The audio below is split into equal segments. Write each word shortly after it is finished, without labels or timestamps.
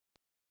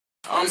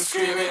I'm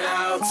screaming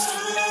out.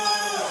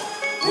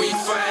 We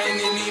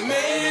finally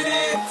made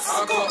it.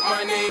 I got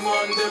my name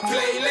on the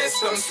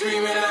playlist. I'm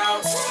screaming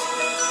out.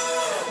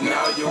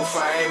 Now you'll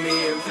find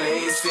me in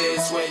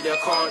places where you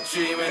can't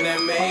dream in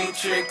the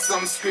matrix.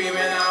 I'm screaming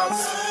out.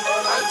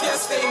 I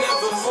guess they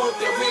never thought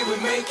that we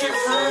would make it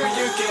through.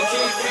 You can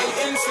keep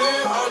hating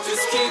too, I'll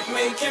just keep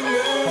making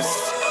moves.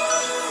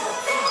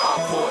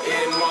 I put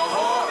in my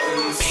heart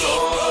and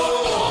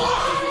soul.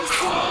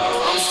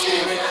 I'm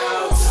screaming out.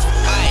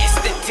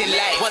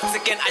 Light. Once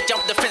again I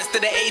jumped the fence to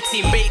the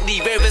 18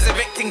 Bailey, we're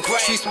resurrecting grime.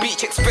 True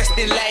speech expressed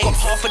in lines. Got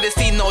half of the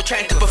scene now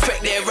trying to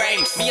perfect their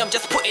rhymes. Me, I'm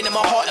just putting in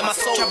my heart and my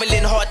soul.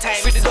 Traveling hard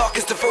times through the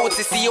darkest of roads.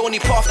 It's the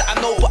only path that I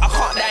know, but I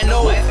can't die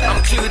no.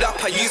 I'm clued up,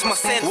 I use my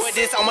sense. Word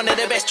is, I'm one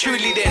of the best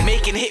truly then.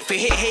 Making hit for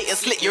hit,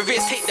 haters slit your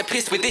wrist. Take the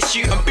piss with this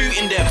shoot, I'm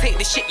booting them. Take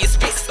the shit you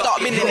spit,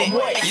 start minning it.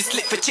 You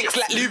slip for chicks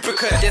like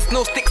lubricant. There's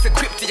no sticks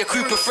equipped to your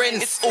group of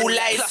friends. It's all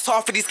lies, plus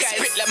half of these guys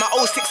spit like my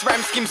 06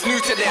 rhyme scheme's new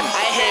to them.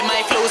 I hear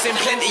my flows in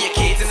plenty of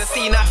kids. In the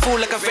scene I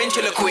feel like a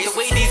ventriloquist. The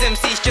way these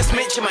MCs just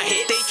mention my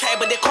hit. They try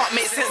but they can't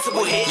make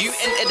sensible hits. You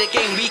entered the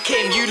game, we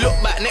came, you look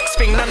back. Next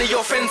thing, none of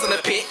your friends on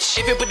the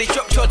pitch. Everybody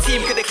dropped your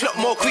team cause they clock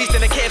more crease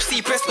than a KFC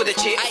press with a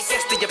chip. I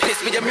guess that you're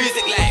pissed with your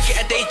music life. Get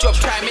a day job,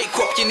 try and make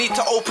crop. You need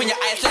to open your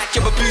eyes like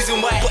you're a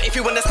boozing white. But if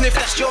you wanna sniff,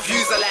 that's your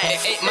views of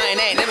life. Ain't mine,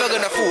 I ain't never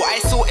gonna fool.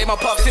 I saw in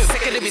my pub since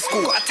secondary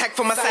school. Got a tag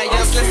for my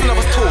science lesson I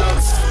was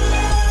taught.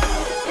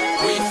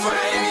 We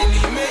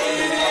finally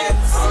made it.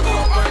 I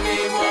got my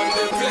name on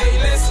the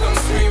playlist. I'm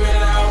screaming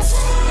out.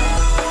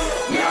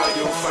 Now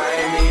you'll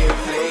find me in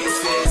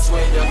places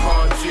where you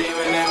can't dream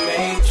in the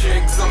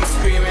matrix. I'm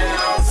screaming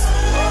out.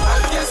 I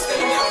guess they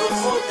never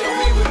thought that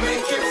we would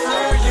make it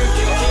through. You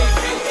can keep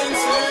hating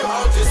too,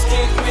 I'll just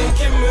keep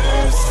making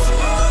moves.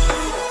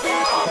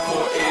 I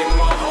put in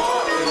my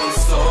heart and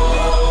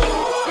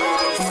soul.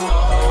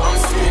 I'm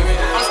screaming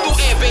out. I'm still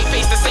here, bait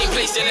face, the same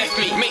place you left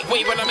me. Make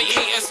way when I make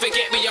haters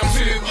forget me, I'm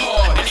too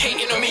hard. And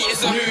hating on me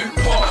is a new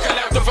part.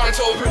 I love the run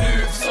to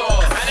produce.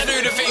 And I do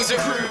the things that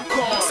who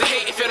can't. So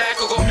hate if you like,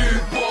 I got new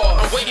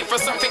bar. I'm waiting for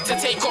something to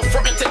take off,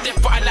 rotten to death,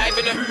 but alive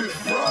in a hoop.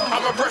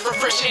 I'm a breath of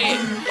fresh air.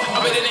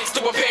 I'm in the next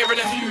to a pair in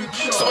a view.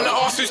 So when I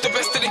ask who's the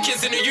best of the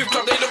kids in the youth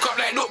club, they look up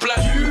like, look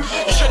like you.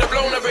 You should have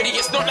blown already,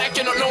 it's not like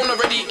you're not known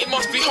already. It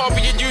must be hard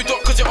being you,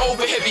 dog, cause you're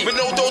over heavy. With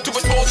no door to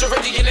expose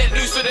already, you let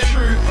loose with them.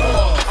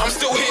 I'm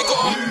still here,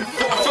 got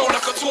I feel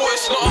like a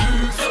tourist,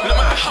 no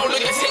matter how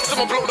long it takes,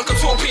 I'ma blow like a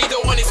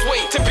torpedo on its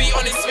way. To be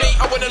honest, mate,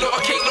 I want a lot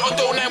of cake, lot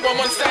of dough,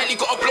 911 style, you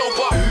gotta blow,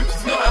 but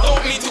I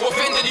don't mean to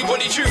offend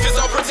anybody. Truth is,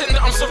 I'll pretend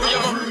that I'm sorry,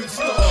 I'm a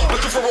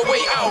looking for a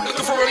way out,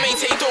 looking for a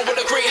maintained door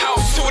with a great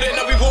house. Till then,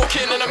 I'll be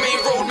walking on the main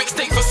road,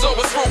 mixtape for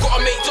sober, throw,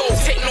 gotta make dough.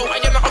 Take note, I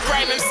am not a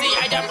grime MC,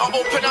 I am a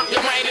open up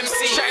your mind MC.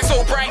 Shine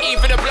so bright,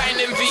 even a blind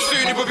envy.